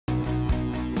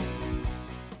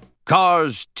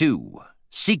Cars 2,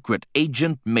 Secret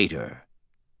Agent Mater.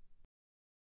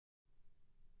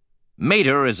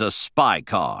 Mater is a spy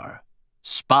car.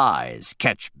 Spies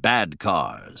catch bad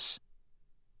cars.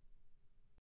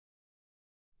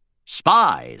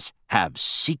 Spies have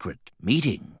secret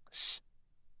meetings.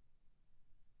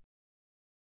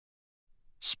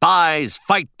 Spies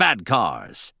fight bad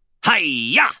cars.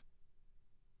 Hi-ya!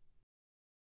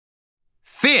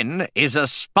 Finn is a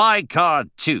spy car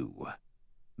too.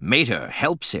 Mater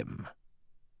helps him.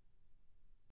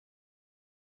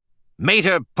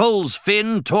 Mater pulls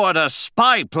Finn toward a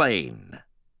spy plane.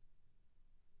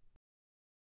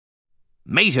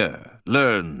 Mater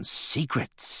learns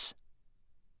secrets.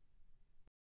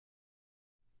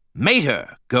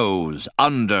 Mater goes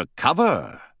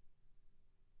undercover.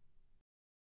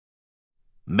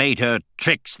 Mater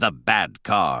tricks the bad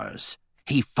cars.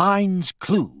 He finds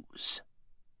clues.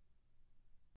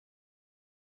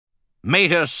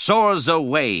 Mater soars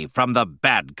away from the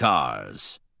bad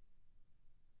cars.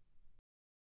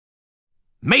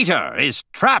 Mater is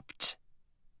trapped.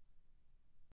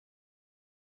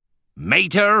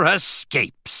 Mater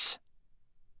escapes.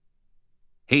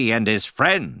 He and his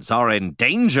friends are in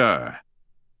danger.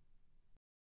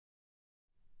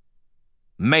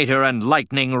 Mater and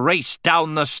Lightning race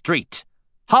down the street.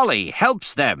 Holly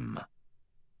helps them.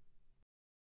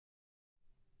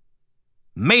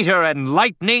 Mater and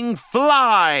Lightning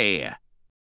fly.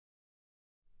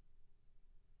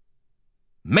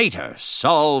 Mater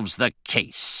solves the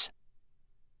case.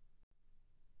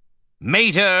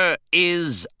 Mater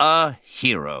is a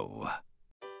hero.